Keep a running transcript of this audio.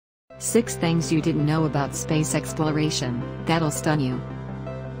6 things you didn't know about space exploration that'll stun you.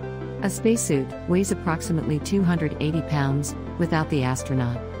 A spacesuit weighs approximately 280 pounds, without the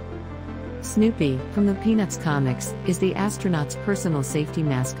astronaut. Snoopy, from the Peanuts comics, is the astronaut's personal safety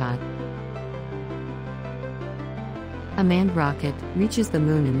mascot. A manned rocket reaches the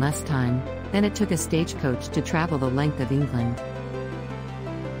moon in less time than it took a stagecoach to travel the length of England.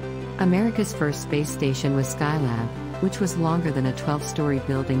 America's first space station was Skylab, which was longer than a 12-story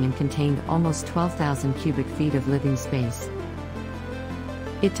building and contained almost 12,000 cubic feet of living space.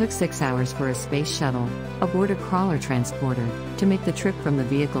 It took 6 hours for a space shuttle, aboard a crawler transporter, to make the trip from the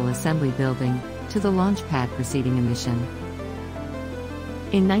vehicle assembly building to the launch pad preceding a mission.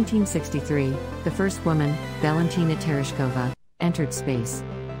 In 1963, the first woman, Valentina Tereshkova, entered space.